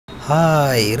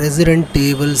Hi, Resident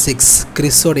Evil 6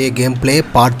 Chris oda gameplay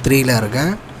part 3 la iruken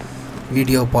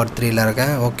video part 3 la iruken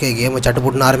okay game chattu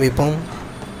puttu ஆரம்பிப்போம்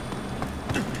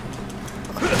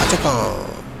அச்சக்கா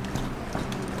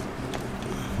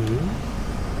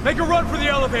Make a run for the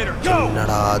elevator go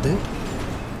என்னடா அது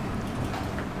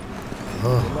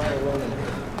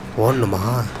ஓண்ணுமா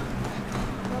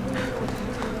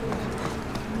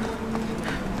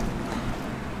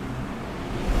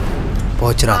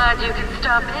Pochra. Glad you can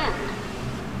stop in.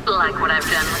 Like what I've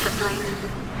done with the place.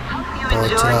 Hope you enjoy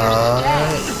your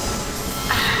stay.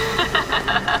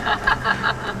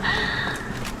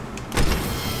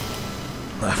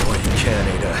 Laugh while you can,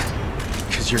 Ada.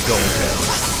 Because you're going down.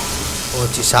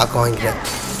 Pochi shock வாங்கிட்டேன்.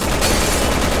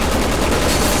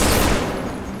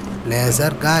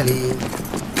 Laser காலி.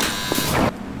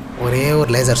 ஒரே ஒரு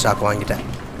laser shock வாங்கிட்டேன்.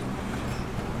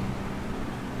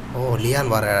 ஓ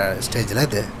Leon வர ஸ்டேஜ்ல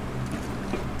இது.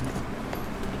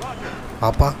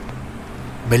 Papa,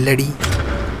 belladi.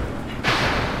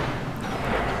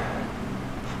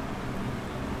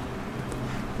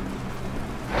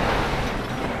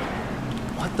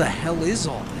 What the hell is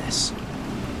all this?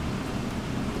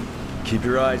 Keep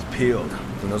your eyes peeled.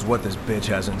 Who knows what this bitch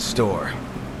has in store?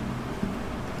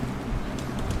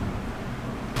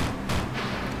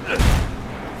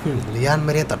 Leon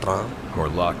Maria tatran. We're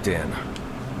locked in.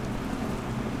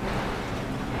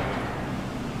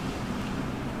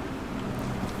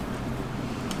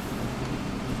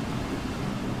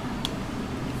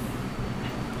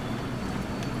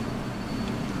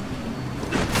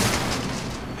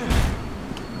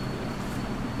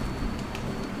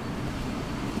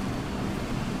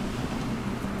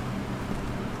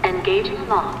 Engaging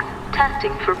logs.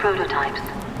 Testing for prototypes.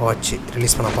 Watch it.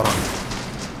 Release பண்ண போறோம்.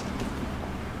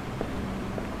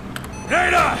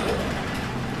 Ada!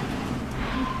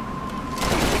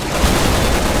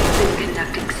 Been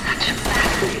conducting such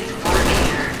fascinating work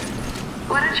here.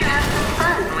 Why don't you have some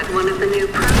fun with one of the new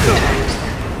prototypes?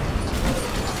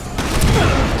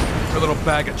 Her little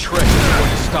bag of tricks is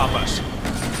going to stop us.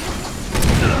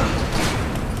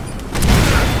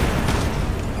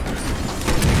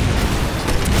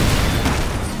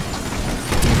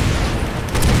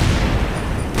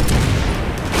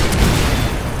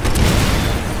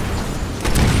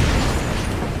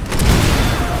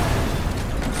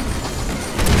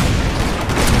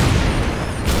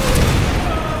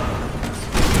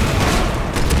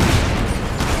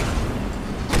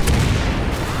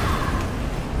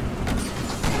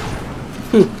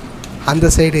 அந்த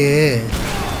side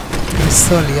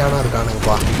கிறிஸ்தோ லியானோ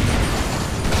இருக்கானுங்கப்பா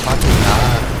பார்த்தீங்களா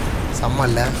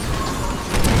செம்மல்ல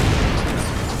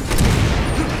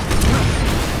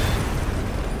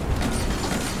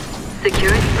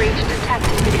Security breach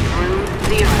detected in room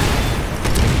 0.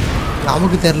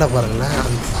 நமக்கு தெரியல பாருங்களேன்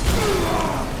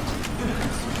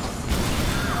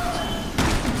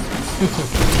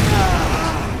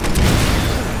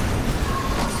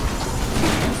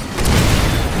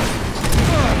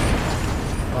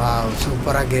Wow,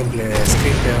 super gameplay,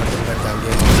 screenplay வந்துருக்காங்க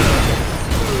game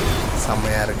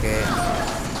செமையா இருக்கு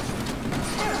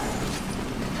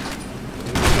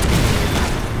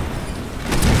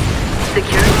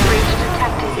Security breach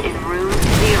detected in room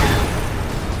 0.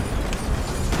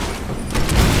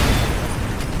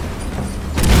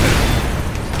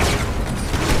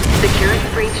 Security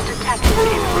breach detected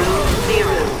in room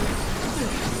 0.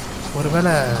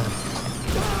 ஒருவேளை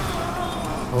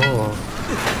ஓ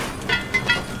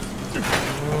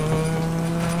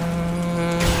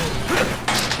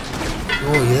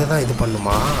இதுதான் இது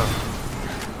பண்ணுமா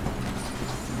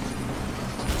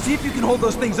See if you can hold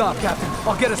those things off, Captain.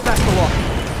 I'll get us past the wall.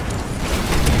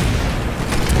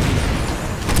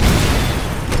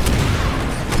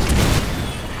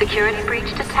 Security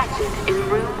breach detected in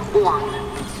room 1.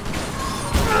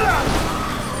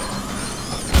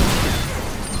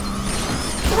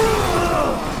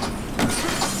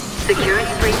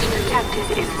 Security breach detected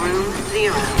in room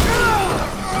 0.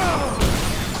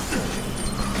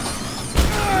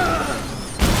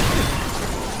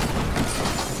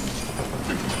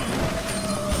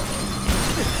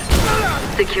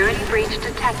 Security breach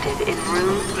detected in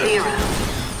room 0.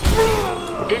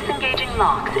 Disengaging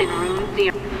locks in room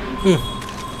 0.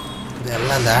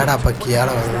 இதெல்லாம் இந்த ஆடா பக்கியால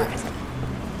வருது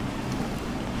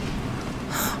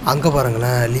அங்க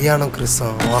பாருங்களேன் லியானும்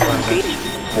கிறிஸும் ஓடுறாங்க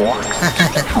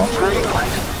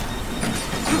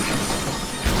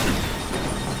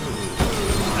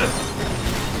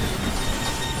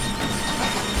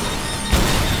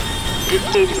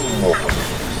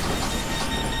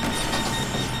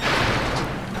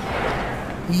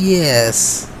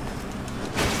Yes.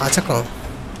 Acakon.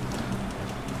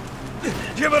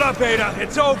 Give it up, Ada.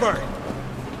 It's over.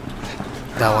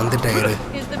 நான் வந்துட்டேன் இரு.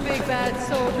 Is the big bad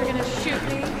soldier gonna shoot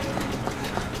me?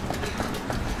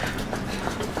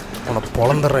 உன்னை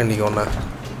பொழந்துடுறேன் இன்னைக்கு ஒன்று.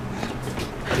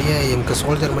 ஐயா எனக்கு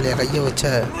சோல்ஜர் மேலே கையை வச்ச.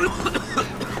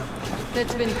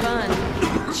 That's been fun.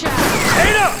 Ciao.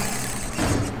 Ada!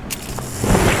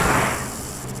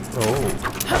 Oh.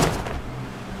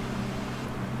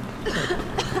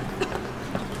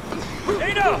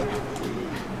 Ada!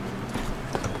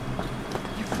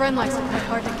 Your friend likes it quite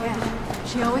hard to get.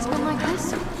 She always been like this?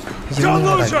 Don't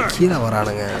lose her! கீழே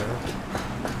வரானுங்க.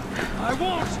 I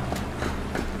won't!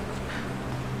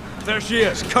 There she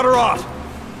is. Cut her off.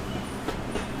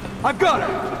 I've got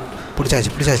her.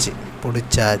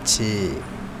 பிடிச்சாச்சு.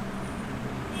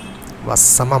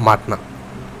 வசமா மாட்டினான்.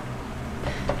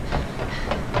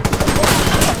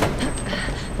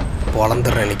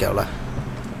 பொழந்துடுறேன் இன்னைக்கு அவளை.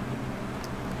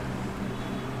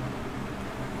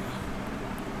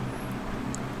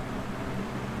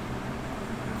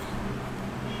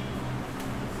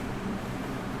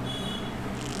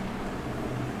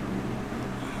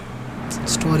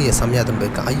 ஸ்டோரியை செம்மையாக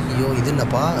போயிருக்கேன். ஐயோ இது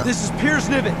என்னப்பா? This is Piers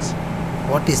Nivens.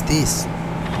 What is this?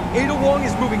 Ada Wong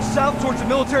is moving south towards the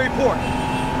military port,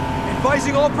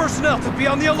 advising all personnel to be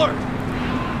on the alert.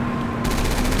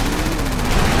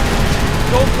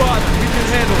 Don't bother. We can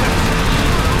handle it.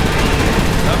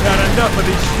 I've had enough of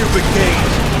these stupid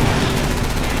games.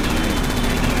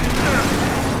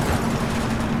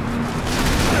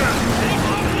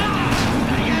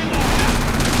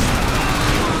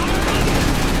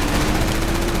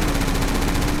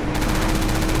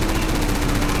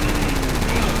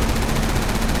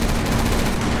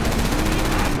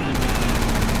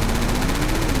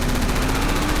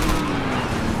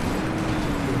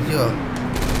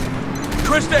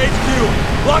 Krista HQ,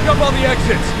 block up all the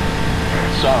exits.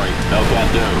 Sorry, no can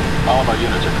do. All of our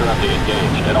units are currently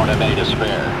engaged. I don't have any to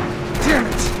spare. Damn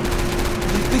it!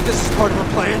 Do you think this is part of our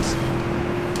plans?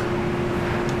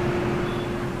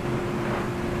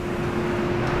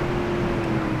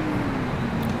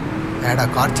 ஏடா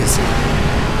கார்ச்சஸ்.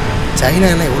 China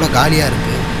என்ன இவ்வளோ காலியாக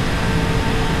இருக்கு?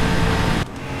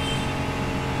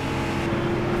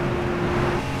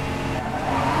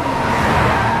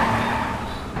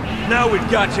 Now we've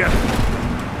got you.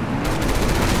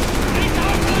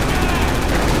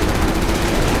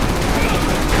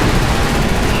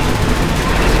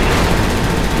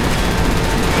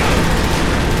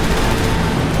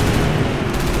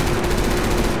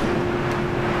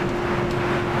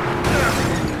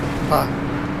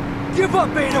 Give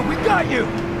up, Ada! We got you!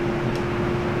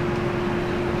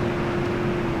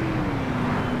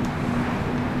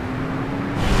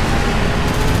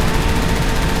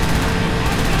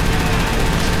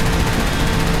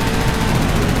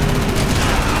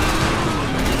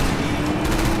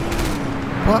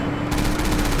 What?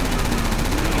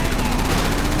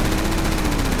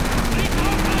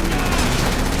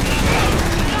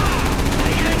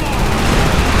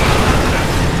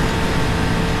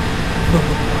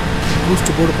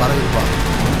 Boost போடு பறகுப்பா.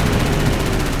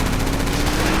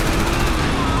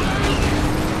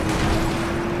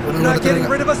 Not getting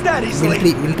rid of us that easily.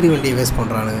 Military வண்டியை waste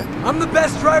பண்றானுங்க. I'm the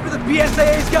best driver the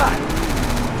BSAA's got.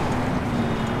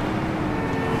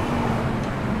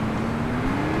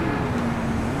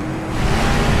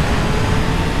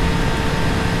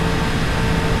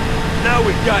 Now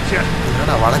we've got you.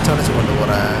 என்னடா வளைச்சு கொண்டு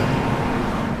போற?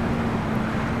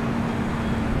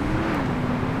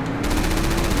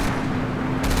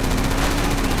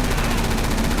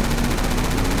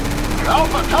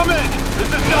 Alpha, come in! This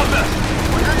is Delta.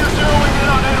 We hear you're zeroing in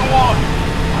on Ada Wong.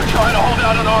 We're trying to hold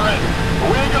out on our end, but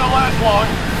we ain't gonna last long.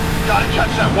 Gotta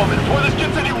catch that woman before this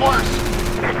gets any worse.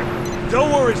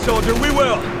 Don't worry, soldier. We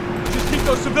will. Just keep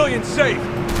those civilians safe.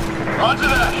 Roger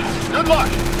that. Good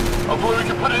luck. Hopefully we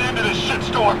can put an end to this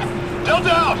shitstorm.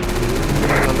 Delta out!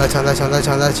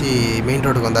 வந்தாச்சு main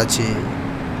ரோடுக்கு வந்தாச்சு.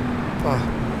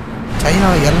 China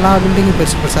எல்லா பில்டிங்கும்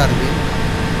பெருசாக இருக்கு.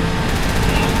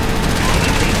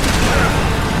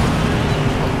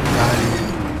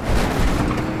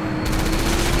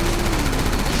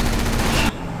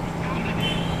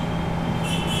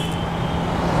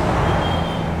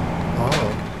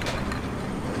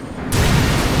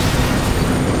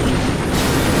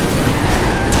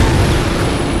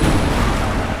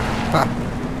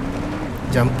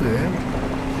 Jump.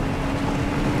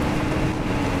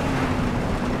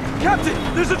 Captain,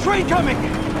 there's a train coming!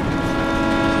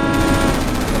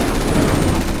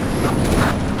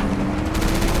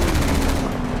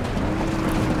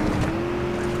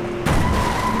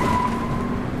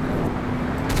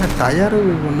 Tyre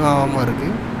ஒன்றும் ஆகாமல் இருக்கு.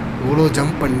 இவ்வளோ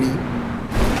ஜம்ப் பண்ணி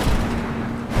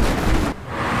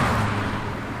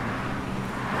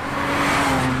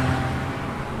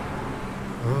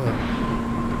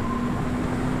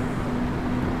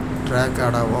ட்ராக்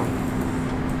ஆட் ஆகும்.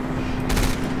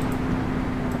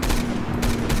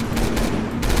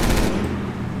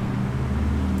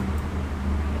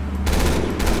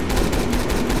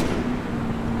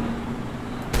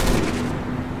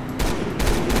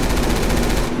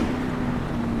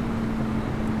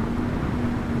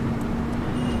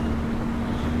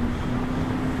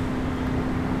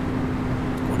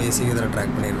 கூடிய சீக்கிரத்தில்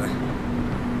ட்ராக் பண்ணிடுறேன்.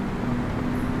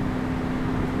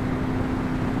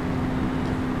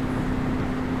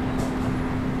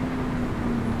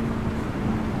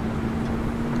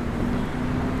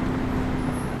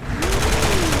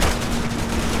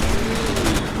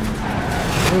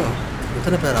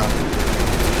 எத்தனை பேரா?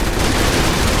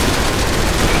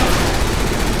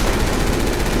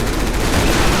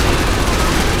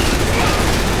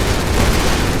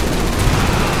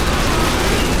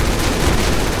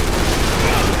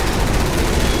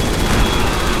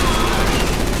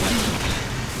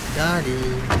 டாடி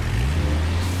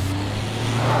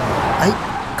ஐ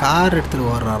கார் எடுத்துட்டு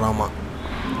வர்றாராமா.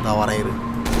 இந்த வரையிரு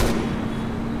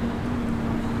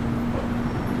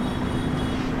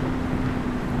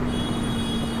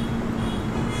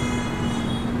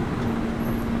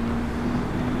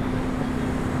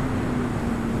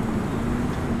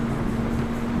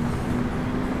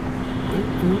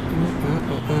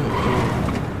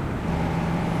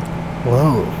ஓ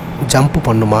ஜம்ப்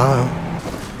பண்ணுமா?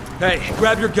 Hey,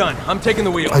 grab your gun. I'm taking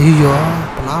the wheel. ஐயோ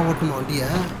இப்போ நான் ஓட்டணுமா வண்டியை?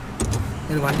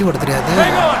 எனக்கு வண்டி ஓட்ட தெரியாது.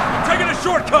 Hang on! I'm taking a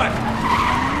shortcut!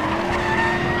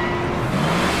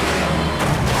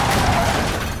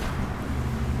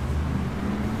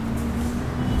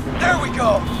 There we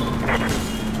go!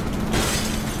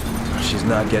 She's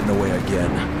not getting away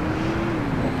again.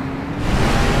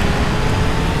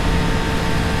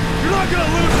 You're not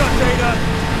gonna lose us, Dana!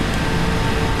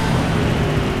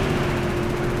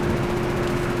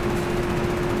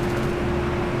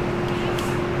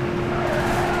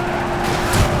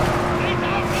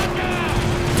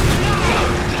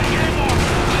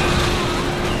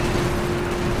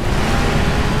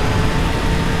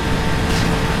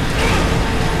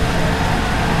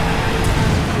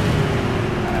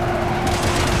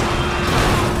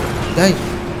 டேய்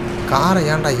காரை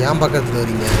ஏன்டா ஏன் பக்கத்தில்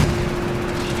வரீங்க?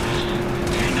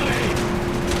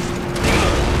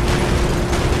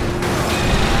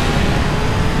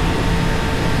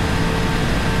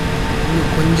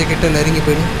 கொஞ்சம் கிட்ட நெருங்கி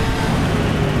போயிடு.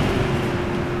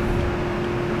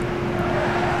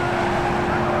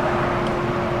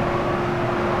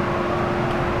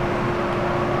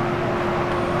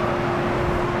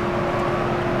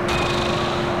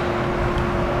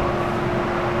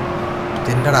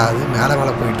 என்னடா அது மேலே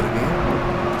மேலே போயிட்டுருக்கு.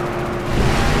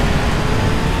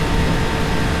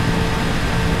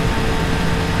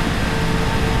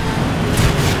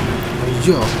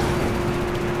 ஐயோ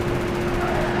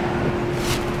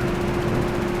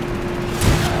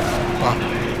வா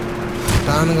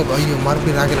டானுங்க. ஐயோ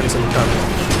மறுபடியும் ராக்கெட் அடிச்சு விட்டாங்க.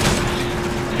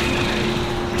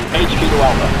 HQ to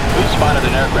Alpha. We've spotted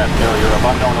an aircraft carrier of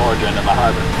unknown origin in the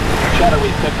harbor. Chatter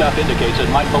we've picked up indicates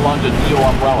it might belong to Neo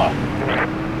Umbrella.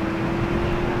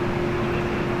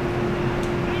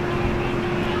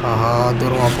 ஆஹா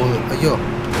தூரமா போகுது. ஐயோ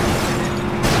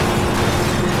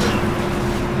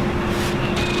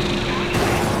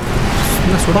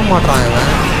இன்னும் சுட மாட்டான்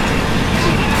இவன்.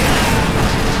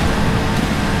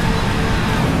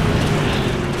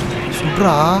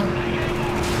 சுட்ரா.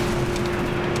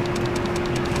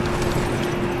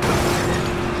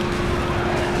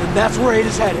 And that's where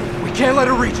Ada's headed. We can't let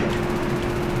her reach it.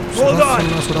 Hold on!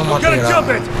 I'm gonna jump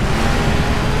it!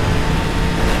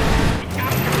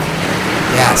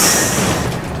 Yes.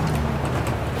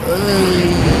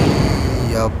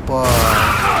 Yappa.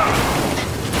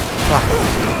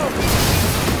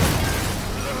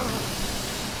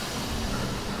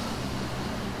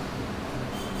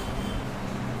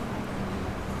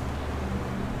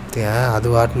 அது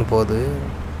வாட்டுன்னு போகுது.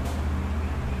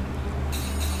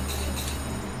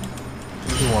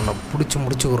 உன்னை பிடிச்சி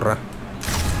முடிச்சு விட்றேன்.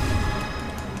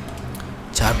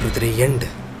 Chapter 3 end.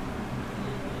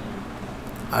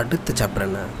 அடுத்த சாப்டர்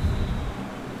என்ன?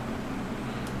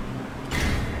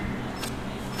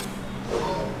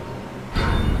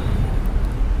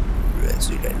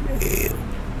 Resident Evil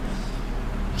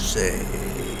 6.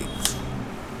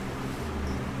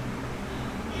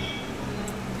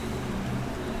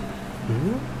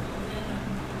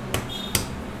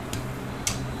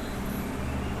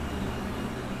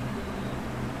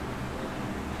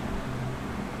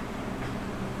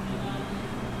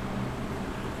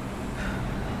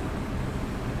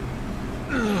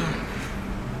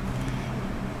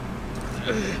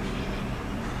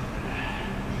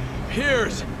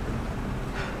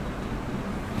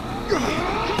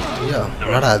 ஐயா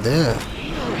என்னடா அது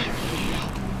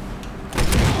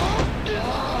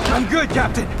I'm good,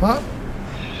 Captain. பா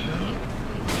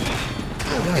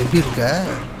ஐயா எப்படி இருக்க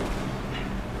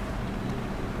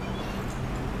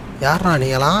யாரா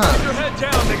நீங்களாம் Keep your head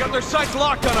down. They got their sights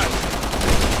locked on us.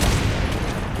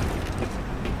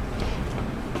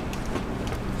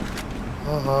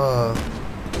 ஓஹோ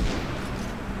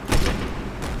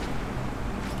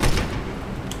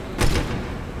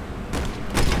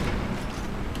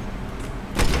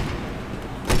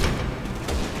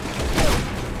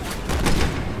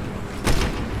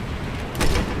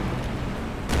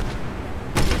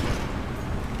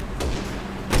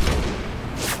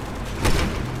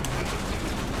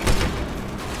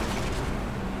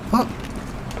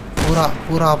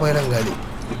पूरा போயிலங்காடி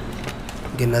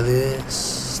என்னது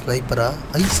ஸ்னைப்பரா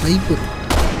ஐ ஸ்னைப்பர்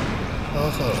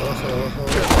ஓஹோ ஓஹோ ஓஹோ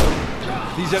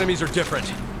These enemies are different.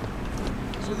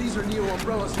 So these are Neo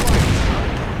Umbrella's fighters.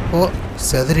 ஓ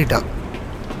செதறிட்டான்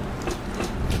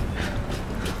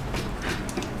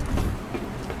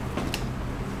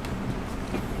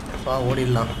வா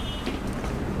ஓடிடலாம்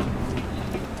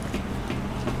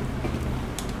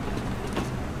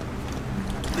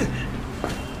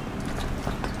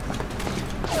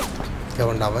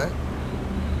வேண்டாம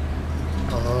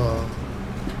ஓ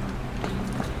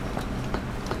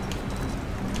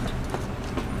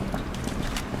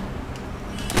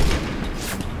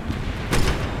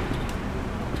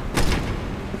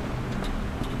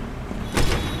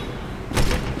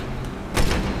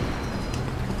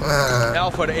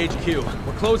Alpha to HQ.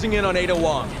 We're closing in on Ada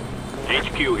Wong.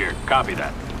 HQ here. Copy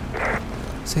that.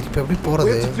 சரி இப்போ எப்படி We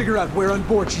போகிறது have to figure out where on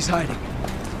board she's hiding.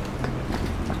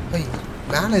 ஐய்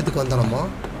மேலே எதுக்கு வந்தோமோ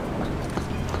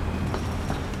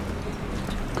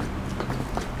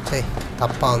சரி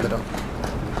தப்பாக வந்துடும்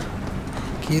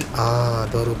கீழ்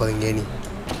தோறு பதுங்கேணி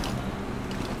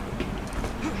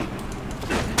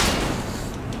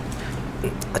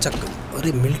அச்சக்கு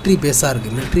ஒரு மிலிட்ரி பேஸாக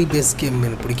இருக்குது மிலிட்ரி பேஸ் கேம்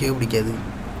எனக்கு பிடிக்கவே பிடிக்காது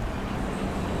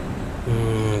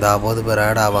இதா போது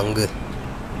பேராடா வங்கு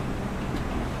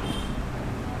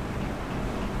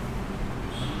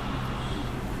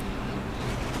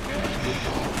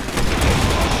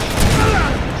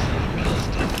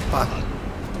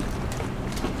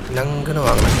நங்குன்னு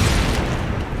வாங்கினேன்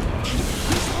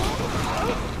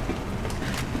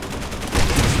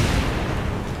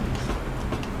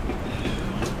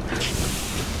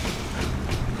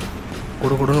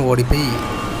குடுன்னு ஓடி போய்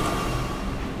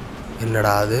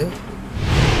என்னடா அது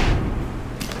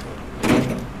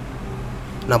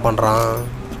என்ன பண்ணுறான்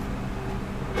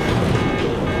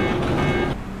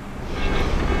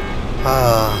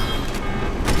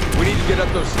We need to get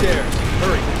up those stairs.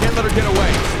 Hurry, we can't let her get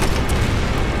away.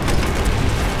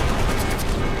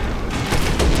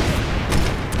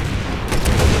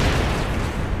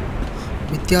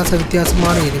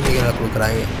 வித்தியாசமான எனிமிகளை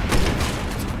கொடுக்குறாங்க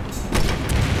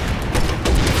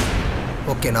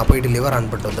ஓகே நான் போயிட்டு லிவர் ஆன்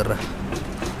பண்ணிட்டு வந்துடுறேன்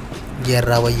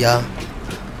ஏறா வையா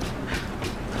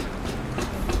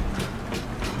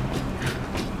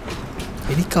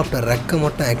ஹெலிகாப்டர் ரெக்க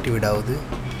மட்டும் ஆக்டிவேட் ஆகுது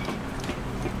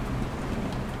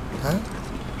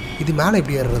இது மேலே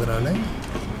எப்படி ஏறுறது நான்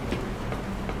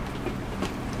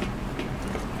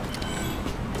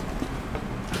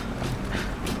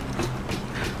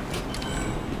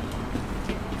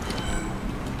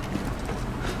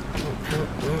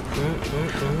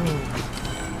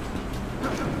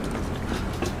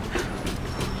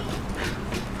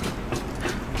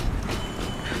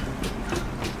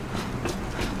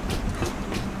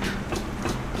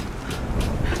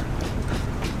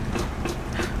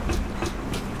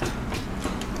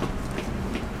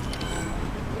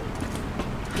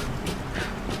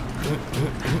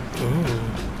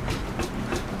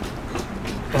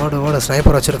ஓட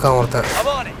ஸ்னைப்பர் வச்சிருக்கான் ஒருத்தன்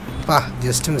பா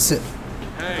just miss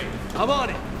Hey, I'm on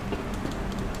it.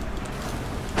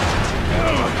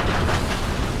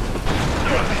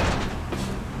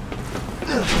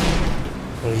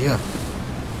 ஐயா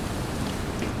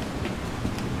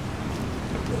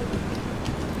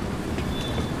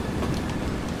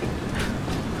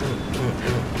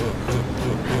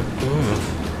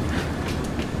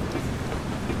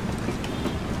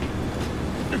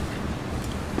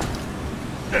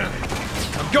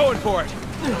Going for it.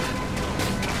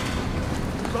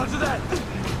 Roger that.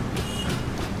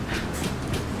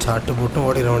 சாட்டு போட்டு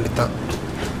ஓடிட வேண்டியதான்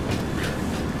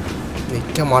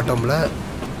நிற்க மாட்டோம்ல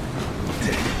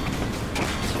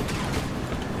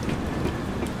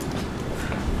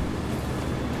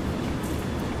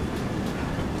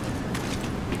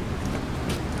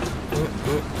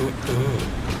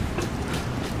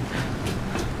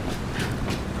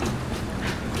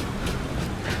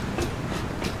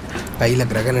கையில்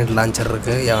கிரகனேட் லான்ச்சர்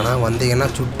இருக்கு. எவனா வந்தீங்கன்னா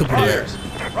சுட்டு போடுவேன்.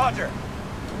 Roger.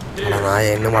 ஆனால் நான்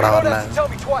என்ன மாட You don't வரல. have to tell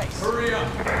me twice. Hurry up!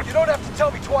 You don't have to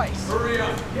tell me twice. Hurry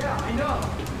up! Yeah, I know.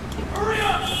 Hurry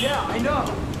up! Yeah, I know.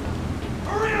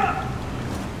 Hurry up!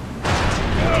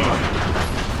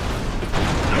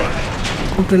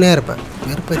 கூப்பிட்டுனே இருப்பேன்,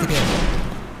 வெறுப்பேற்றிட்டே இருப்பேன்.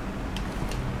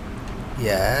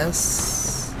 எஸ்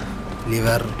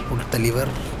லிவர் கொடுத்த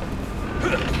liver.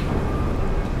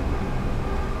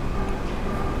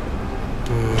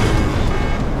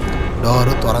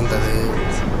 Door திறந்தது.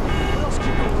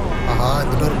 ஆஹா,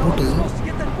 இந்த door பூட்டு.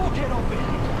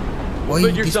 Why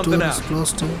Figure this something door is out.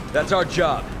 closed? That's our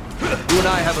job. You and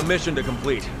I have a mission to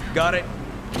complete. Got it?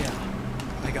 Yeah,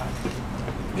 I got it.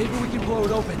 Maybe we can blow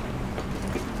it open.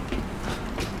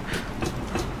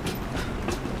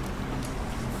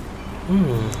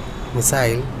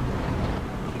 Missile.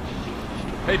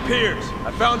 Hey, Piers,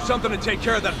 I found something to take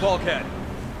care of that bulkhead.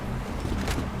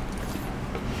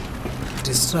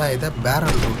 Destroy the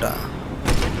barrel roota.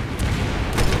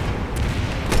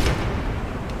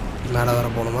 மேலே வர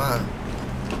போகணுமா?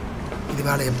 இது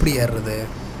மேலே எப்படி ஏறுறது?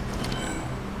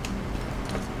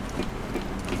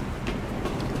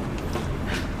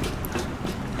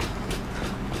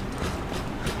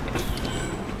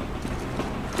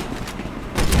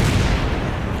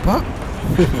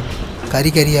 கறி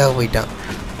கறியாக போயிட்டான்.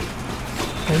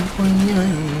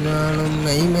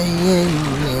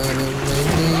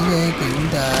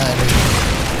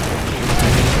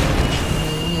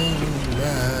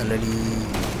 நடி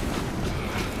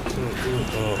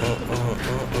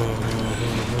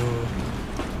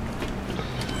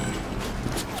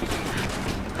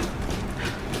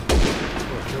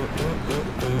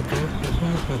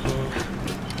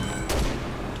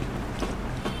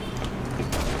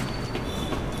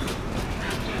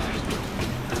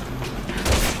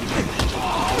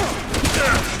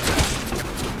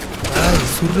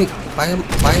சுரி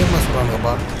பயமாக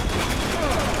சொல்கிறானுங்கப்பா.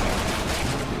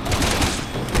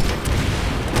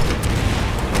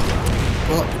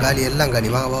 ஓ காலி, எல்லாம் காலி.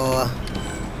 வா வா வா.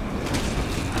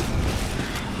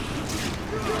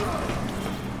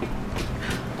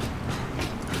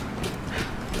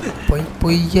 பொய்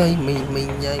பொய்யாய் மெய்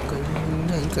மெய்யாய்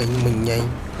கொய்யாய் கை மெய்யாய்.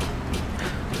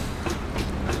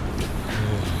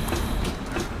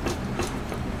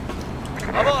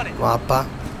 வாப்பா.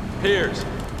 Piers.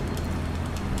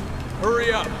 Hurry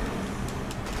up.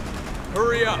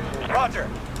 Hurry up. Roger.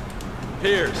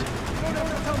 Piers.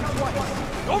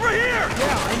 Over here!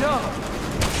 Yeah, I know.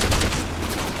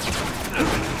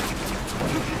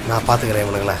 நான் பார்த்துக்கிறேன்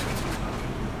இவனுங்கள.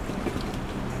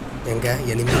 எங்க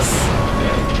எனிமீஸ்?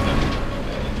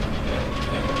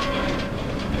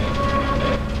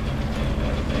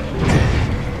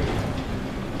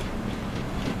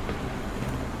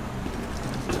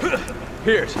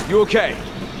 Piers, you okay?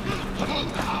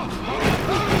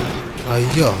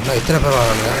 ஐயோ, நான் இத்தனை பேர்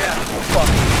வராங்க.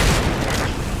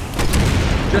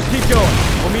 Just keep going.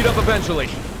 We'll meet up eventually.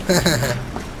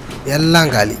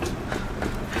 எல்லாம் காலி.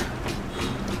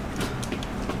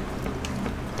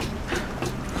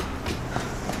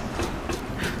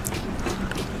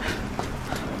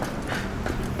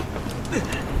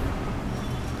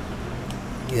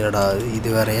 என்னடா இது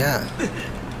வேறையா?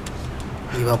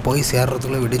 இவன் போய்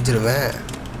சேர்றதுக்குள்ள விடிஞ்சிருவேன்.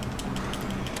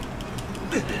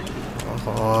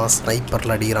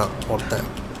 ஸ்னைப்பரில் அடிக்கிறான் ஒருத்தன்.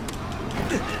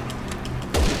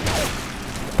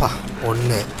 பா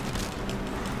 1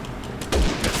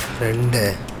 2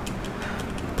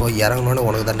 போய் இறங்கணுன்னு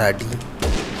உனக்கு தாண்டா அடி.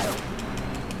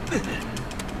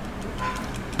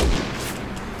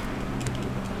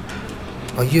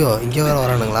 ஐயோ, இங்கே வேற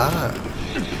வரானுங்களா?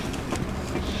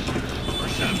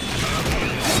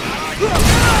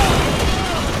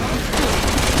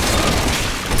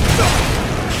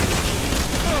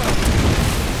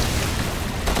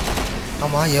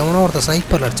 ஆமாம், எவனோ ஒருத்தர்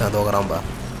ஸ்னைப்பரில் அடித்தான். தோக்குறான்பா.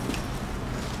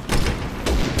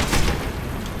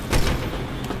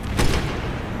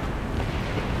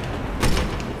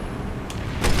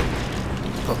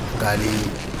 காலி.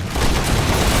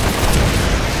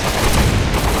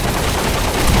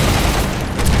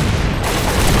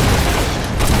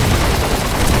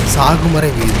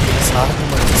 சாகுமறை வீடு.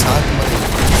 சாகுமறை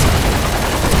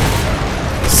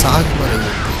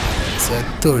வீடு.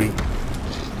 செத்தொழி.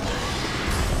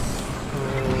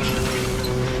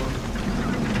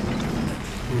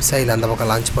 மிசைல் அந்த பக்கம்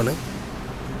லான்ச் பண்ணு.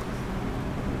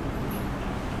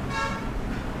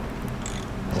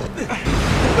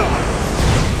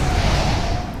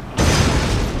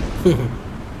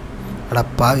 அட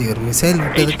பாவி, ஒரு மிசைல்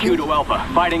விட்டதுக்கு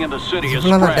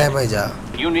இவ்வளோ டேமேஜா?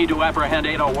 You need to apprehend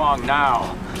Ada Wong now.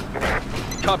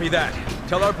 Copy that.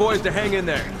 Tell our boys to hang in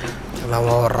there. எல்லாம்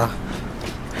ஓவர்றா.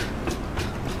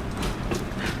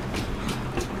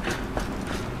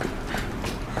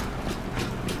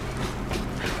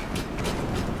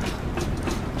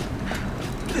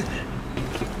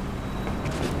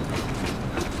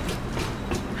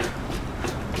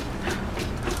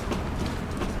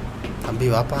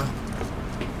 வாப்பா.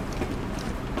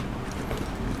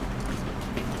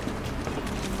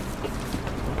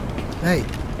 ஏய்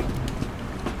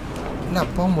என்ன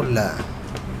போக முடியல,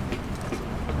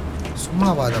 சும்மா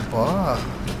வாதப்போ.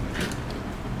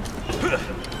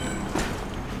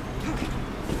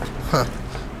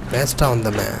 வேஸ்ட்டாக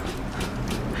வந்தமே.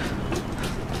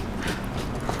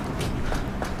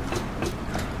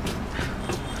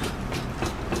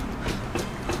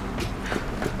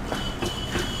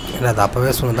 ஏன்னா அது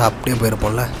அப்போவே சொன்னதா அப்படியே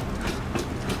போயிருப்போம்ல.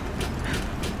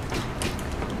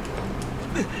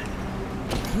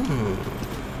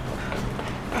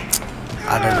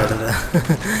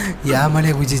 ஏன்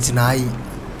மேலே குதிச்சிச்சு நாய்.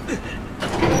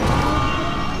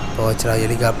 போச்சுடா,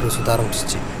 ஹெலிகாப்டர் சுத்த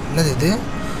ஆரம்பிச்சிச்சு. என்னது இது?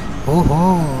 ஓஹோ,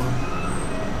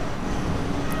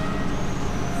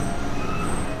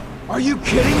 Are you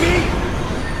kidding me?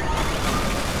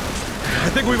 I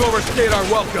think we've overstayed our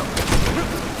welcome.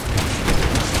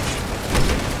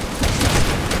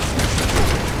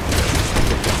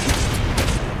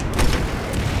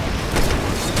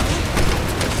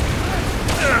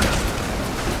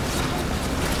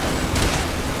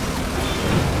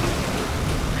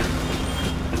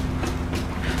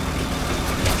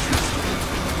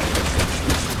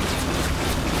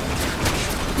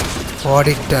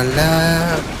 ஓடிட்டல.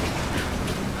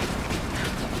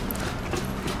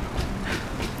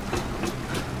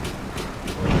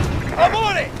 I'm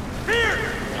on it! Here!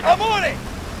 I'm on it!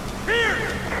 Here!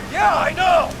 Yeah, I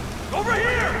know! Over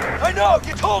here! I know,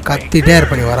 you told me! கத்திட்டே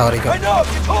இருப்பேன் வர I வரைக்கும். know,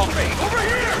 you told me! Over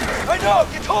here! I know,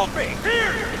 you told me!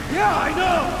 Here! Yeah, I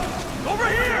know! Over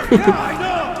here! Yeah, I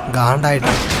know!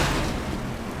 காண்டாயிட்டேன்.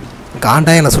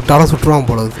 காண்டாய் என்னை சுட்டாலும் சுட்டுருவான்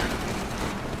போலது.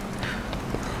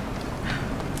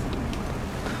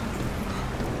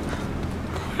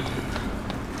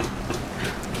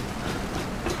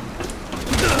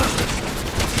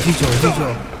 ஜிஜோ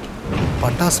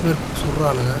பட்டாசு பேர்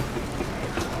சுடுறானுங்க.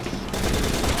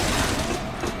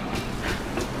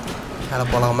 மேலே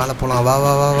போகலாம், மேலே போகலாம். வா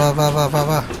வா வா வா வா வா வா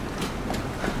வா.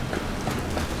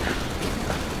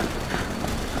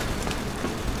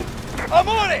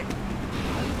 I'm on it!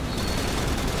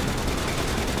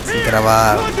 சீக்கிரம் வா.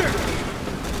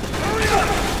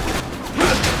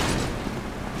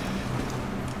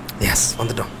 எஸ்,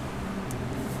 வந்துட்டோம்.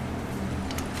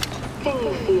 Can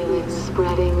you feel it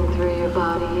spreading through your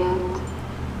body yet?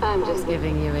 I'm just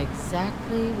Giving you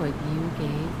exactly what you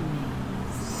gave me.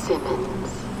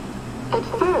 Simmons. At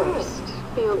first,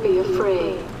 you'll be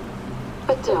afraid.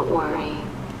 But don't worry.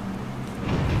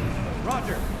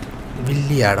 Roger!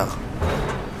 வில்லியாடா.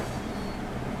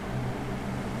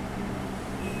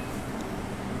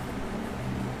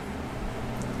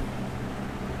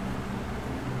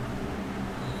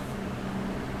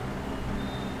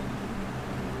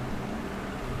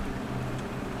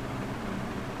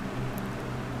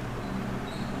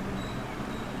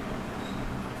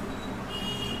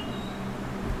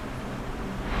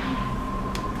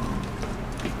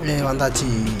 வந்தாச்சு,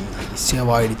 save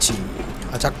ஆயிடுச்சு.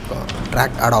 அச்சக்கா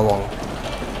track add ஆகும்.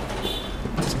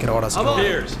 சீக்கிரம் வாடா.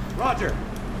 Here's Roger.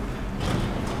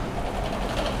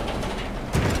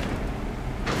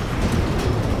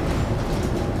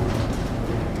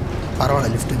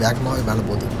 பரவாயில்ல, lift வேகமாகவே மேலே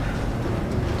போகுது.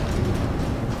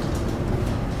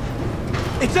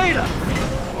 It's Ada.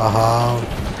 ஆஹா,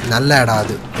 நல்ல இடம்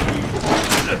அது.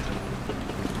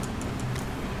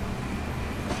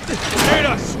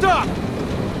 Ada, stop!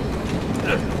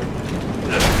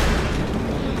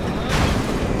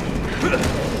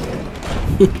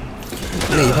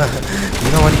 இல்லை,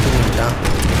 இவன் வலிக்க முடிட்டான்.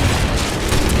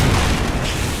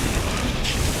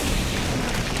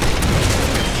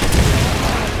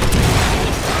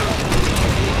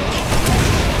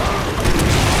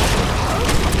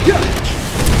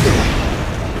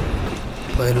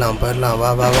 போயிடலாம் போயிடலாம்.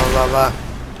 வா வா வா வா வா.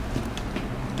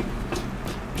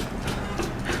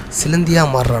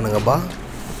 சிலந்தியாக மாறுறானுங்கப்பா.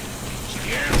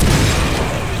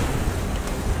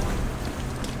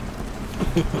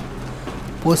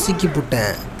 பொசிக்கி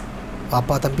புட்டேன்.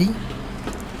 பாப்பா தம்பி.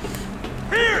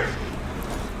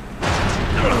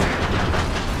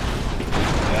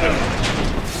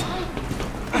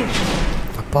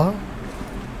 அப்பா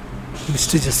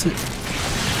மிஸ்டர் ஜஸ்ஸு,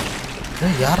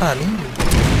 யாரா நீ?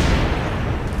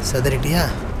 சதறிட்டியா?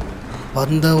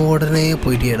 வந்த உடனே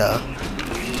போயிட்டியடா.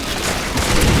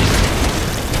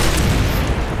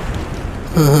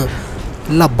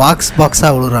 எல்லாம் பாக்ஸ்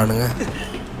பாக்ஸாக விழுறானுங்க.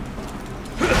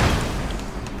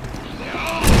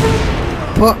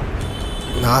 இப்போ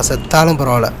நான் செத்தாலும்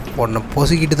பரவாயில்ல, உன்னை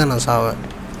பொசுக்கிட்டு தான் நான் சாவேன்.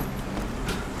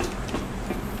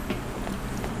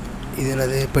 இது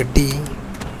என்னது? பெட்டி.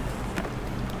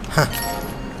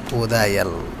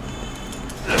 புதையல்.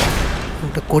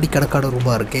 என்கிட்ட கோடிக்கணக்கான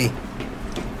ரூபா இருக்கே.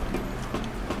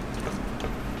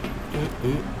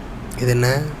 இது என்ன?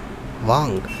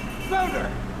 வாங்.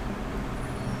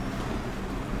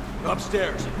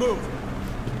 Upstairs. Move.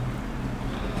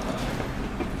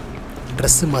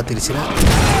 ட்ரெஸ் மாத்திருச்சுனா.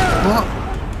 ஓ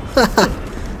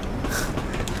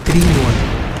 3-1.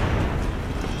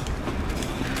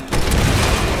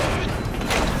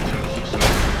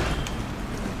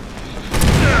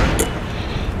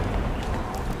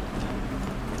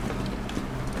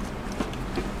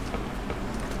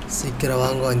 சீக்கிரம்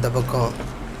வாங்க இந்த பக்கம்.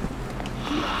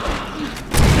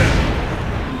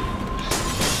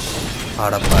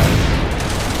 ஆடப்பா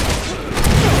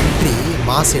என்ட்ரி,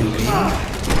 மாஸ் என்ட்ரி.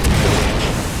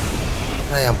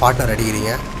 என் பார்ட்னர்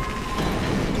அடிக்கிறீங்க.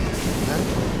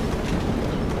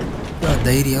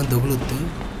 தைரியம் துகுலுத்து.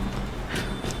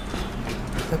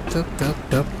 டக் டக் டக்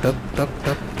டக் டக் டக்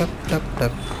டக் டக் டக்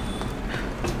டக்.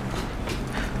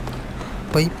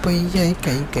 பை பையை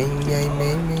கை கையை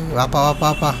மே மே. வாப்பா வாப்பா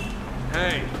வாப்பா.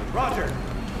 Hey, Roger.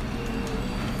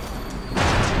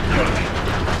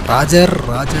 ராஜர்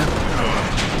ராஜர்.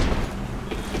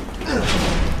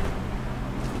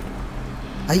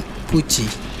 ஐ பூச்சி.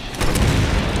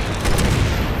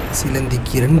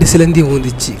 சிலந்திக்கு 2 சிலந்தி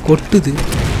ஊந்துச்சு. கொட்டுது.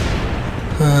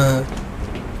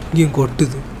 இங்கேயும்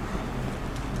கொட்டுது.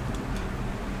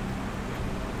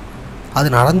 அது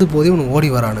நடந்து போதே ஒன்று ஓடி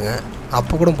வரானுங்க.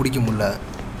 அப்போ கூட பிடிக்க முடியல.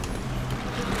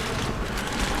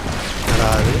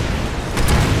 அதாவது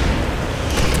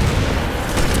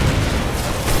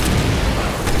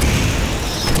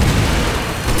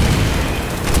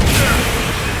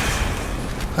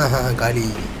காலி.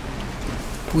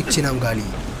 பூச்சி நாம் காலி.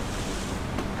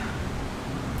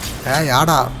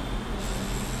 யாடா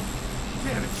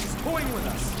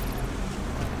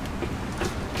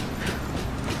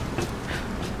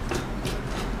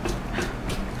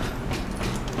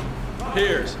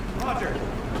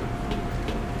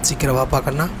சீக்கிரம் வாப்பா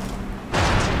கண்ணா.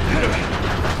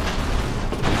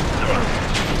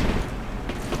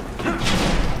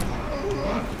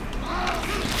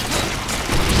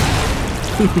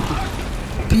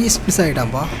 பீஸ்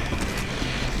ஆகிட்டாம்பா.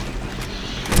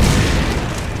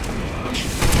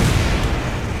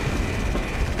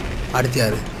 அடுத்து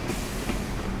யாரு?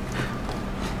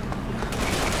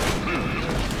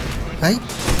 ஐ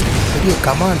பெரிய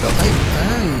கமாண்டோ. ஐ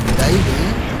டைவு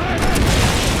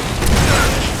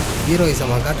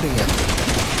ஹீரோயிசமா காட்டுறீங்க.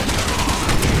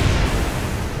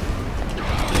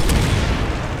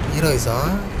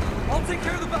 Heroism. I'll take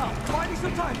care of the valve. Buy me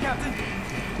some time, Captain.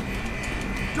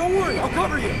 Don't worry, I'll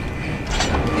cover you.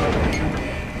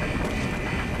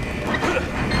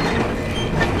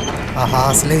 ஆஹா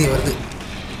சிலந்தி வருது.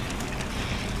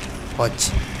 வாட்ச்.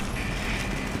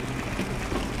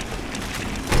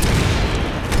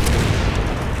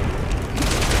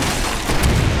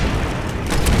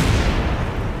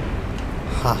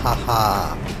 ஹஹஹா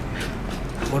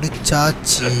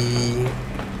முடிச்சாச்சு.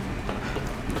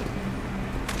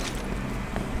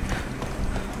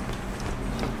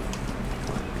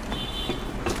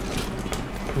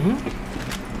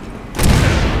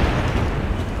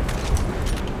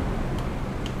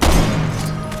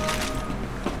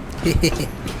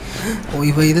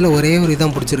 இப்போ இதில் ஒரே ஒரு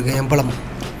இதான் பிடிச்சிருக்கு, emblem.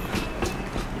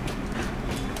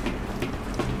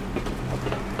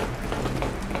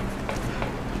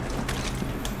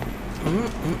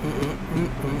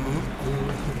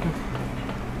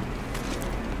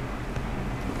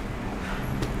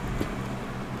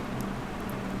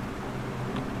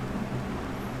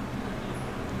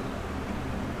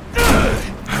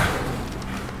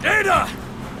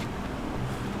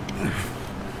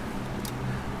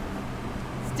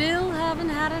 Still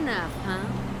haven't had enough, huh?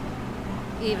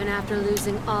 Even after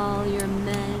losing all your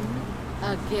men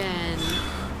again.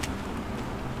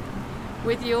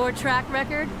 With your track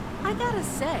record, I gotta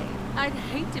say, I'd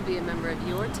hate to be a member of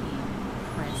your team,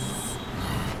 Chris.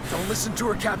 Don't listen to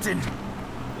her, Captain.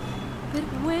 But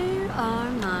where are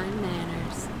my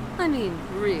manners? I mean,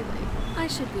 really, I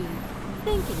should be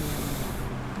thanking you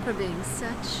for being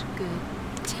such good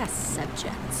test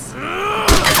subjects.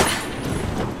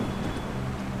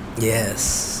 Yes.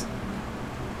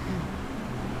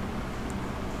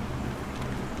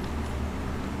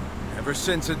 Ever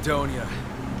since Adonia,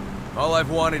 all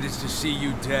I've wanted is to see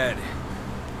you dead.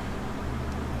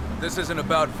 This isn't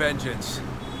about vengeance.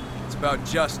 It's about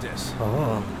justice.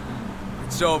 Oh.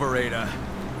 It's over, Ada.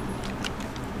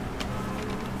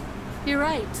 You're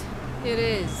right. It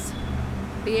is.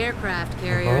 The aircraft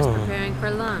carrier is preparing for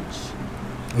launch.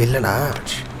 Villana.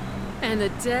 And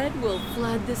the dead will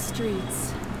flood the streets.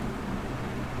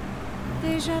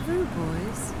 Deja vu,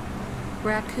 boys.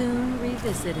 Raccoon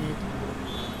revisited.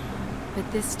 But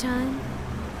this time,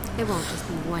 it won't just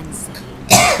be one city.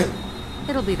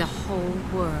 It'll be the whole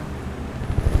world.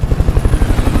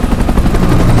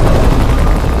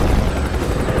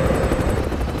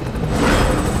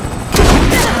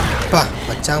 Pa,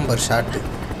 chamber shot.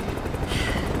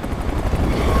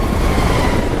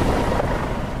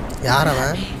 Yaar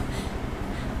man.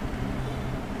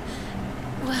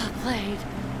 Well played.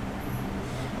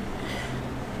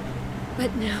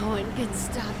 But no one can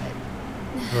stop it.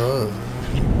 Oh.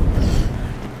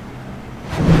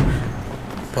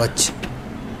 Watch.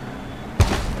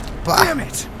 Damn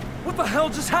it! What the hell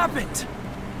just happened?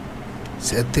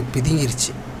 Sethu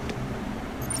pidingirchi.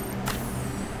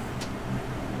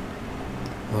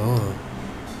 Oh.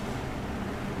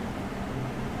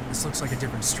 This looks like a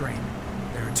different strain.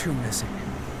 There are 2 missing.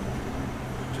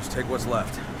 Just take what's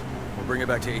left. We'll bring it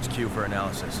back to HQ for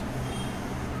analysis.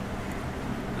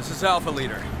 This is Alpha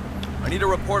Leader. I need a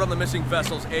report on the missing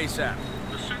vessels ASAP.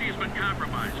 The city has been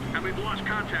compromised, and we've lost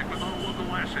contact with all local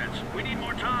assets. We need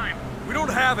more time. We don't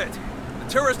have it. The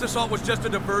terrorist assault was just a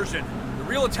diversion. The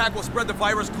real attack will spread the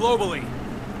virus globally.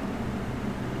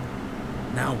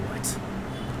 Now what?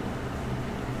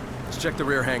 Let's check the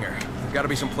rear hangar. There's got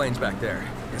to be some planes back there.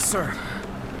 Yes, sir.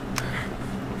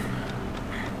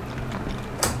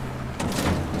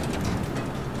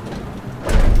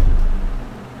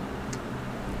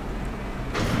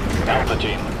 Alpha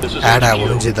Team, this is Ada HQ.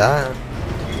 முடிஞ்சுதா?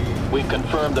 We've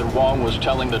confirmed that Wong was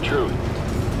telling the truth.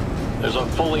 There's a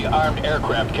fully armed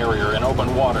aircraft carrier in open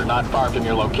water not far from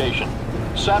your location.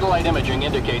 Satellite imaging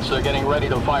indicates they're getting ready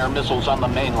to fire missiles on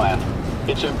the mainland.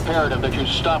 It's imperative that you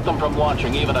stop them from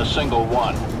launching even a single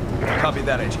one. Copy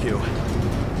that, HQ.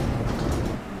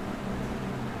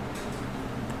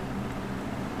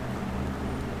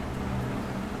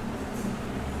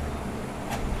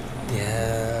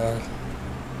 Yeah.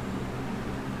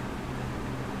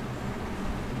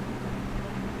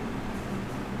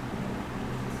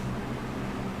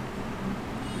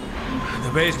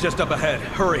 The bay's just up ahead.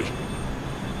 Hurry.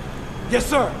 Yes,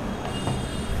 sir.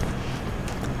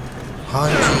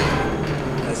 Hanji.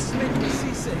 This is making me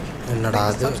seasick. என்னடா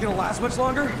This அது? time's gonna last much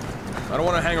longer? I don't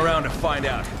want to hang around to find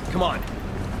out. Come on.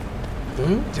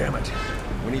 Hmm? Damn it.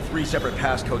 We need 3 separate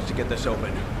passcodes to get this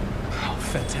open. Oh,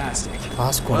 fantastic.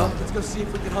 Passcode. Well, let's go see if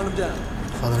we can hunt him down.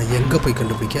 அதனை எங்க போய்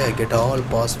கண்டுபிடிக்க? Get all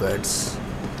passwords.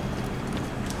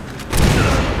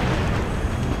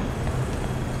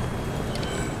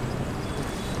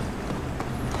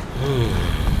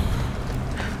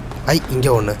 ஐ இங்க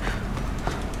ஒன்னு.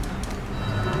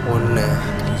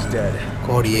 He's dead.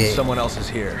 கோடியே. Someone else is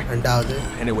here. ரெண்டாவது.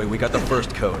 Anyway, we got the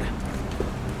first code.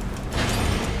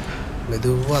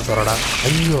 மெதுவா தரடா.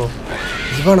 ஐயோ.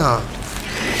 இவனா?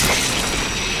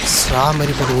 ஸ்ரா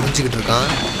மாதிரி போட்டு உறிஞ்சிக்கிட்டு இருக்கான்.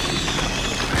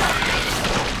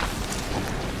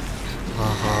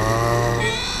 ஆஹா.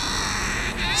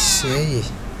 சரி.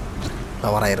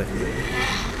 நான் வராயிரு.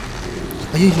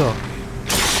 ஐயோ.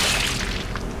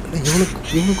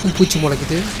 இவனுக்கும் பூச்சி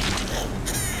முளைக்குது.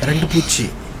 2 பூச்சி.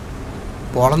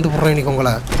 பொழந்து போடுறேன் இன்னைக்கு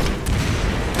உங்களை.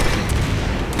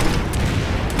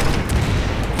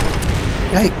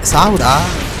 ஏய் சாவுடா.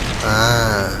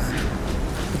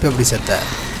 இப்போ எப்படி செத்த?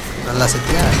 நல்லா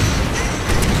செத்தியா?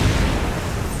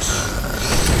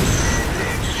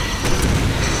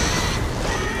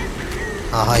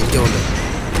 ஆஹா இங்கே ஒன்று.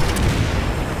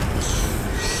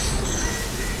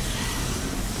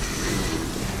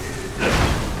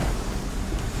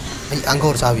 அங்கே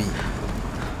ஒரு சாவி.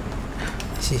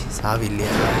 சாவி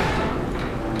இல்லையா?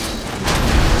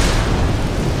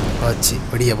 ஆச்சு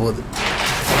வெடிய போகுது.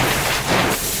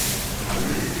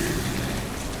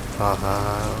 ஆஹா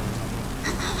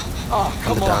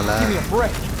வந்துட்டான்ல.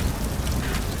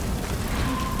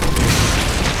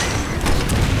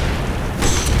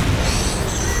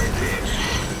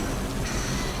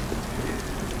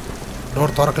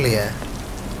 டோர் திறக்கலையே.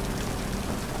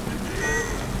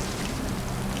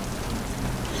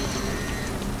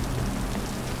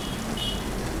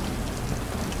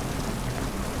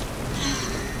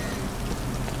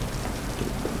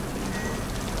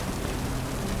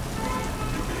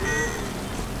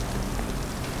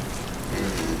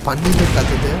 பண்ணிட்டு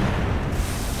கத்துது.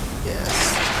 எஸ்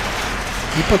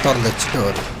இப்போ திறந்துச்சு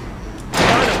door.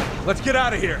 Let's get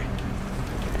out of here.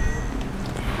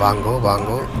 வாங்கோ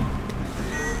வாங்கோ.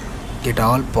 Get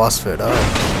all பாஸ்வேர்டா.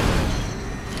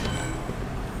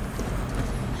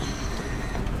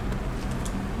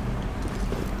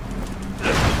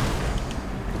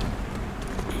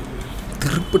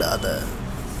 திருப்பிடாத.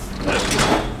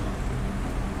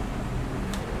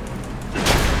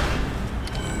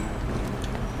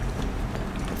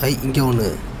 ஐ இங்கே ஒன்று.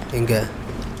 எங்கே?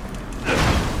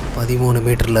 13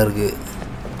 மீட்டரில் இருக்கு.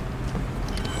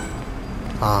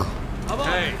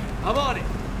 Hey, I'm on it.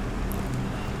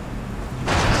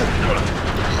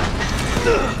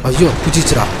 ஐயோ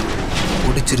குச்சிச்சுரா,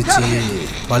 பிடிச்சிருச்சு,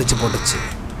 வலிச்சு போட்டுச்சு.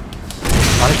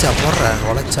 வளைச்சா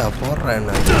போடுற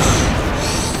என்ன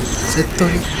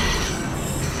செத்தோலி.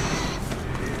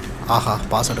 ஆஹா,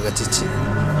 password கச்சிச்சு.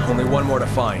 Only one more to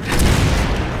find.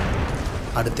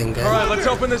 அடுத்து எங்க? All right, let's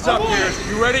open this up here.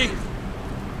 You ready?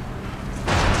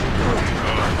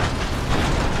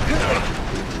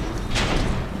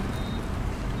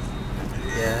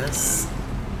 Yes.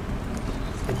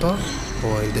 இப்போ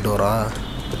இந்த டோரா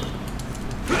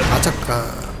அச்சக்கா.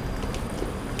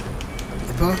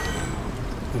 இப்போ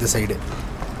இந்த சைடு,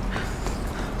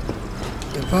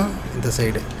 இப்போ இந்த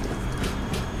சைடு.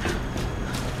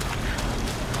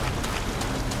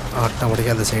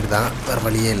 ஆட்டோமேட்டிக்காக அந்த சைடு தான், வேறு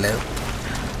வழியே இல்லை.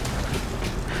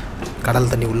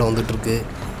 கடல் தண்ணி உள்ளே வந்துட்டுருக்கு.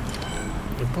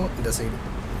 இப்போது இந்த சைடு.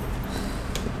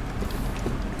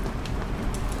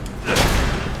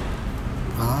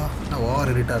 ஓவர்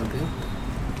இருட்டாக இருக்குது,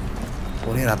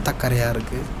 ஒரே ரத்தக்கரையாக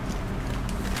இருக்குது.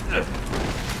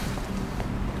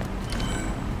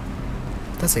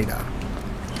 இந்த சைடா?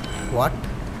 வாட்?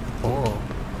 ஓ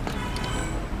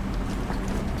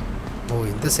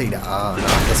இந்த சைடா?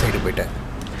 நான் அந்த சைடு போயிட்டேன்.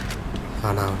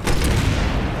 ஆனால்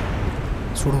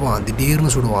சுடுவான்,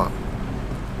 திடீர்னு சுடுவான்.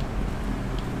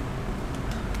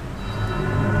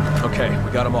 Okay, we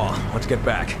got them all. Let's get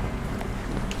back.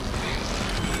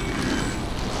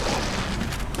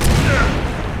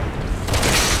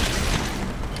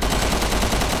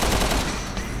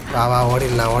 வா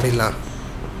ஓடிடலாம்.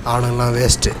 அவனுங்களாம்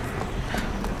வேஸ்ட்டு.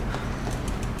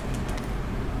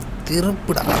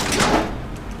 திருப்புடா.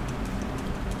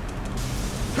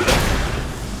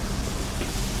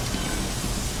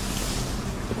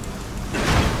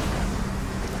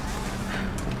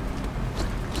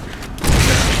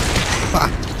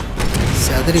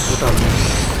 செதறி போட்டாங்க.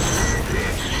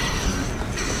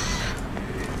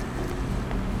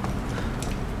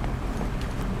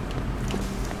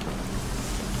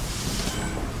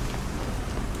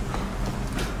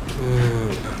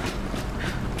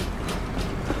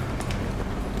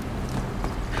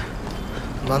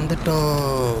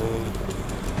 வந்துட்டோம்.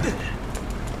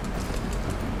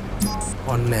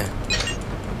 1 2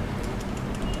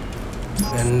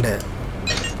 3.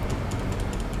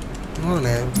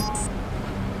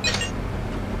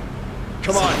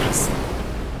 Come on.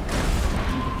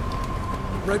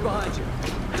 Right behind you.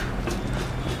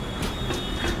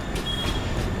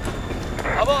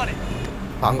 I'm on it.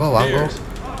 வாங்கோ.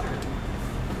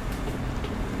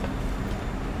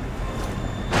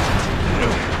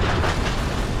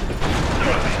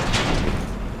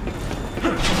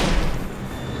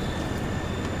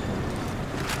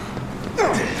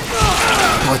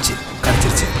 போச்சு,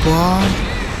 கடிச்சிருச்சு.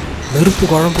 நெருப்பு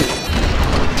குழம்பு.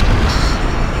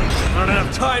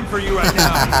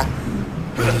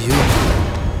 ஐயோ,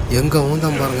 எங்கே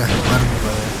ஊந்தம் பாருங்க, மருந்து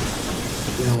பாருங்க.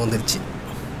 இது வந்துருச்சு.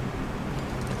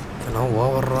 ஏன்னா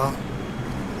ஓவர்ரா,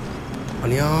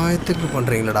 அநியாயத்துக்கு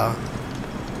பண்ணுறீங்களடா.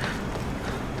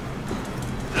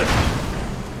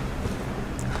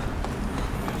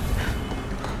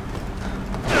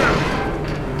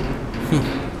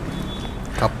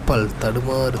 கப்பல்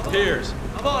தடுமாறுது.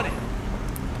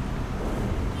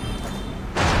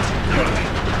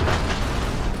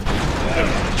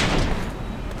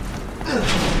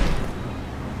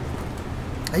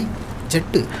 ஐ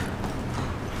jet.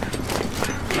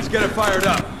 Let's get it fired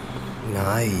up.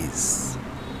 Nice.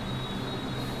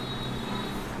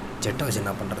 ஜெட்டை வச்சு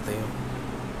என்ன பண்ணுறது?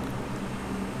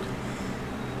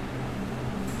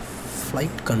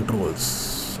 Flight controls.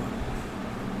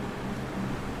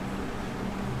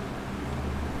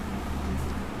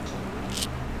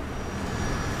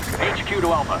 HQ to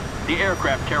Alpha. The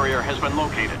aircraft carrier has been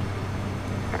located.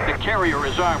 The carrier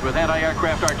is armed with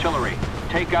anti-aircraft artillery.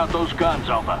 Take out those guns,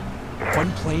 Alpha.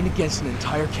 One plane against an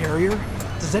entire carrier?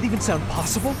 Does that even sound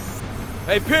possible?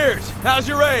 Hey, Pierce, how's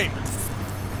your aim?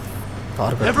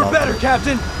 Never better,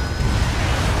 Captain!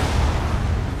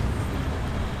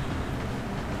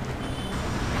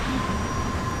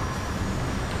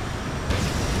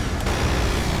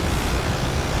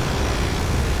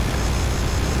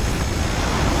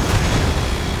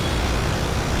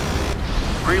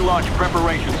 Pre-launch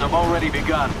preparations have already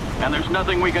begun, and there's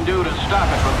nothing we can do to stop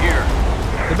it from here.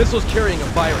 The missile's carrying a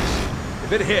virus.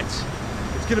 If it hits,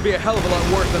 it's gonna be a hell of a lot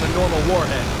worse than a normal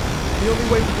warhead. The only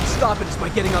way we can stop it is by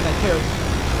getting on that carrier.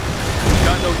 We've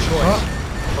got no choice.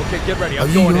 Okay, get ready.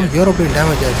 I'm going in. European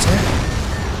damage ஆச்சு.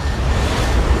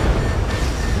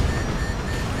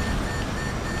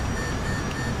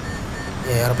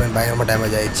 Aeroplane பயங்கரமாக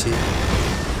damage ஆயிடுச்சு.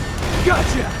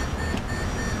 Gotcha!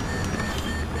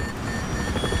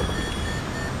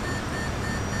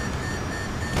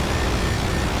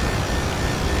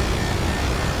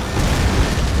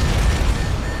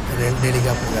 ரெண்டு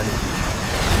helicopter காலி.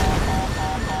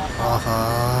 ஆஹா,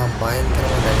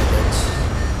 பயங்கரமாக damage ஆயிடுச்சு.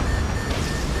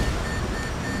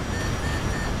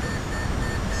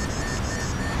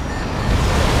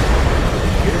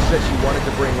 Peter said she wanted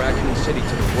to bring Raccoon City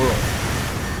to the world.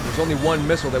 There's only one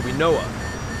missile that we know of.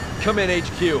 Come in,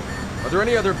 HQ. Are there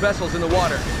any other vessels in the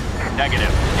water?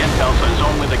 Negative. Intel says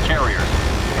only the carrier.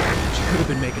 She could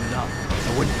have been making it up.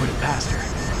 I wouldn't put it past her.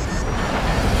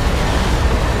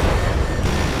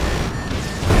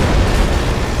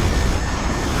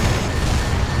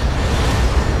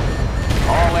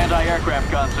 All anti-aircraft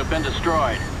guns have been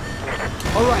destroyed.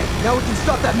 All right, now we can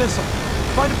stop that missile.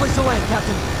 Find a place to land,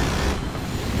 Captain.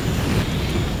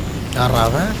 யாரா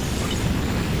அவன்?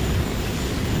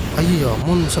 ஐயோ,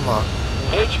 3 நிமிஷமா?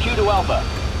 HQ to Alpha.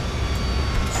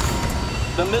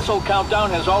 The missile countdown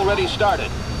has already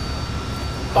started.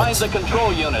 Find the control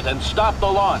unit and stop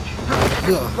the launch.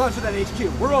 Roger that, HQ.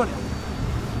 We're on it.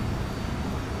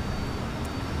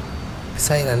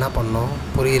 Missile என்ன பண்ணோம்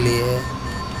புரியலையே.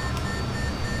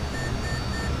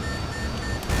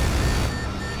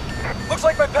 Looks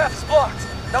like my path is blocked.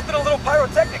 Nothing a little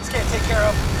pyrotechnics can't take care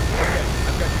of. Okay,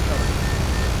 I've got you covered.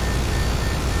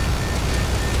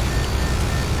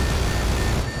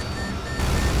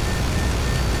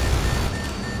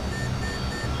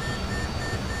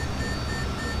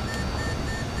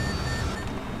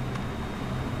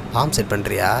 Balm set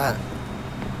பண்ணுறியா?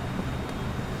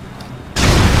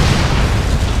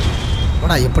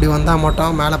 வாடா, எப்படி வந்தா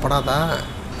மாட்டோம் மேலே படாதா?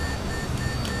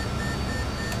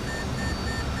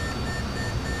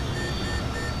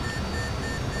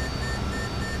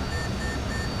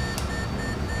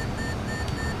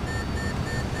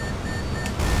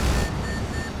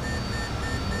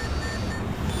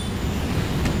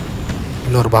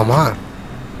 இன்னொரு பாமா?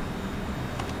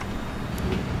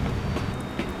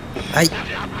 ஐ,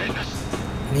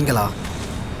 நீங்களா?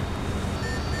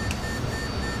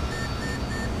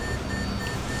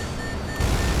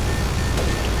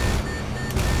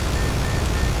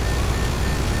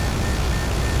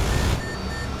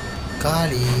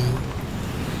 காளி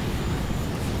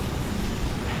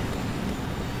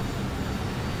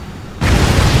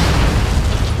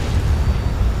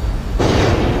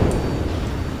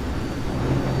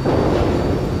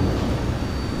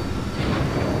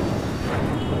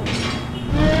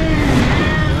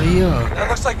That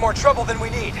looks like more trouble than we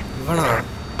need. இவனா?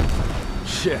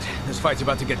 Shit, this fight's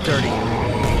about to get dirty.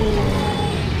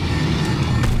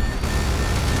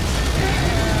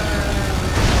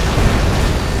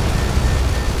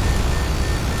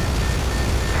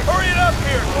 Hurry it up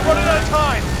here! We're running out of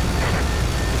time!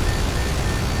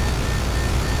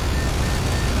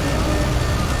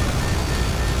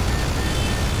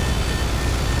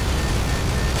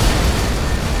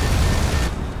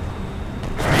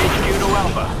 HQ to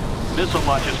Alpha. Missile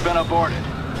launch has been aborted.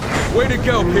 Way to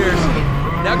go, Pierce.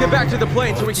 Now get back to the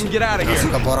plane so we can get out of here.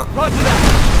 சுக்க போறான். Roger that!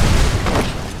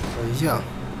 ஐயா,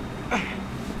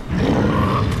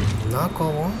 நான்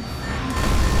கோவம்.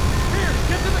 Here,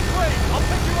 get to the crane! I'll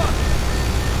pick you up!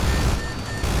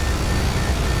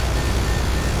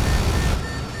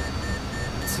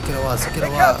 சீக்கிரம் வா, Hey,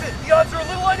 சீக்கிரம் வா. Captain! The odds are a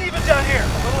little uneven down here.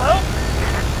 A little help?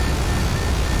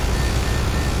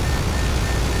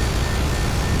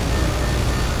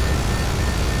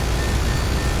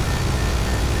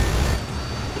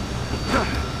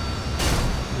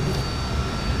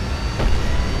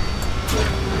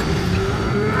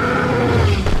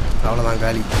 அவ்வளோதான்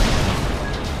காலி.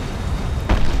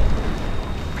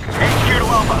 HQ to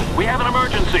Alpha. We have an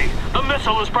emergency. The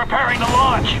missile is preparing to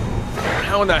launch.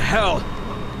 How in the hell?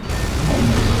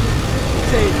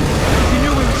 Dave, he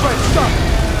knew we were trying to stop him.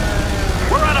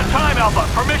 We're out of time, Alpha.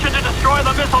 Permission to destroy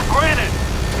the missile granted.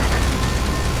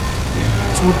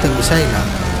 சூட்ட மிசைலா?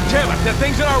 Damn it, that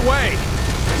thing's in our way.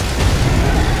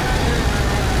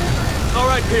 All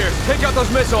right, Pierce, take out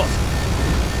those missiles.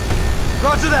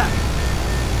 Roger that!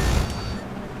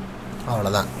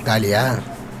 அவ்வளோதான் காலியா?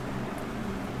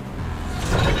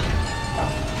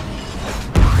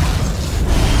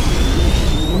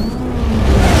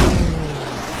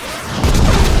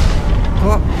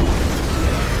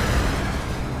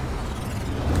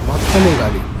 மொத்தமே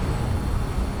காலி.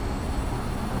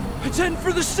 It's heading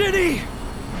for the city!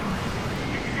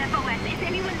 This is FOS. Is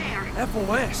anyone there?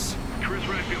 FOS? Chris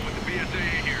Redfield with the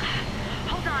BSAA here.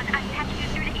 Hold on. I'm patching you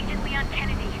through to Agent Leon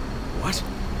Kennedy. What?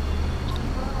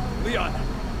 Leon!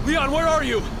 Leon, where are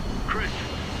you? Chris,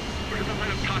 we're to the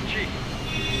line of Tachi.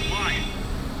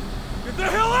 Get the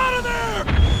hell out of there!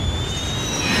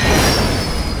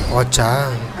 Watcha.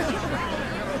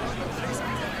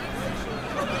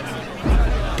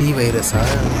 T virus.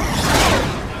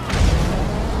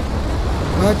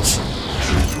 Watch.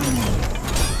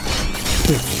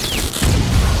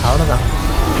 அவ்வளோதான்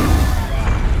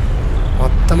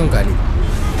மொத்தமும் காலி.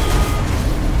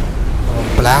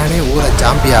 பிளானே ஊரை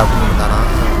Zambia அப்படின்னு தானா?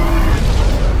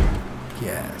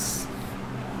 S,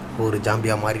 ஒரு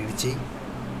Zambia மாறிடுச்சு.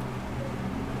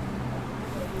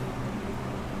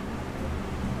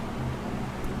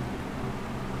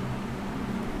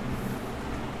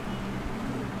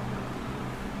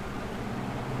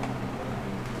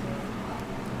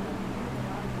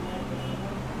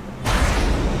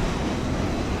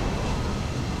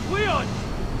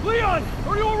 Leon,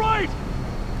 are you alright?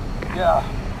 Yeah.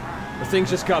 The things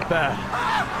just got bad.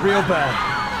 Real bad.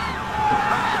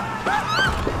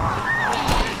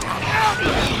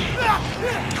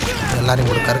 எல்லாரும்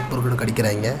ஒரு கரெக்ட் பொருட்கள்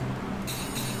கடிக்கிறாங்க.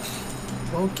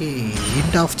 ஓகே,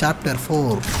 எண்ட் ஆஃப் சாப்டர்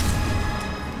 4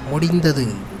 முடிந்தது.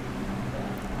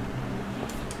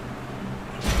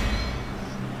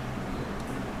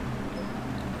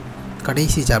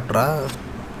 கடைசி சாப்டரா?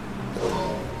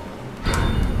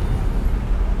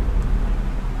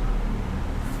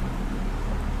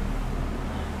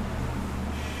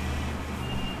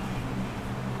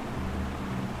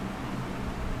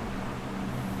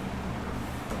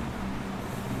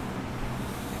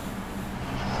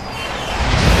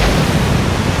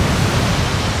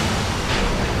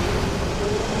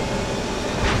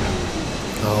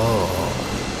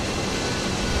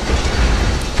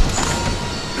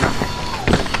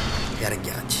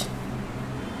 இறங்கியாச்சு.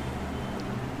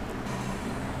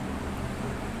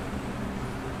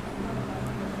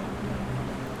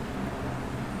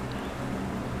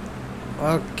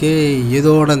 ஓகே,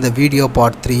 இதோட இந்த வீடியோ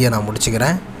பார்ட் 3 நான்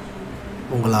முடிச்சுக்கிறேன்.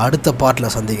 உங்களை அடுத்த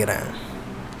பார்ட்டில் சந்திக்கிறேன்.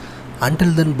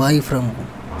 Until then, bye from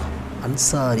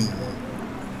Ansari.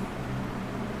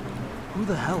 Who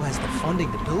the hell has the funding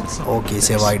to build something? Okay,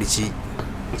 save ஆயிடுச்சு.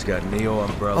 It's got Neo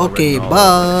umbrella. Okay,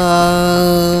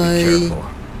 bye. Be careful.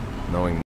 Knowing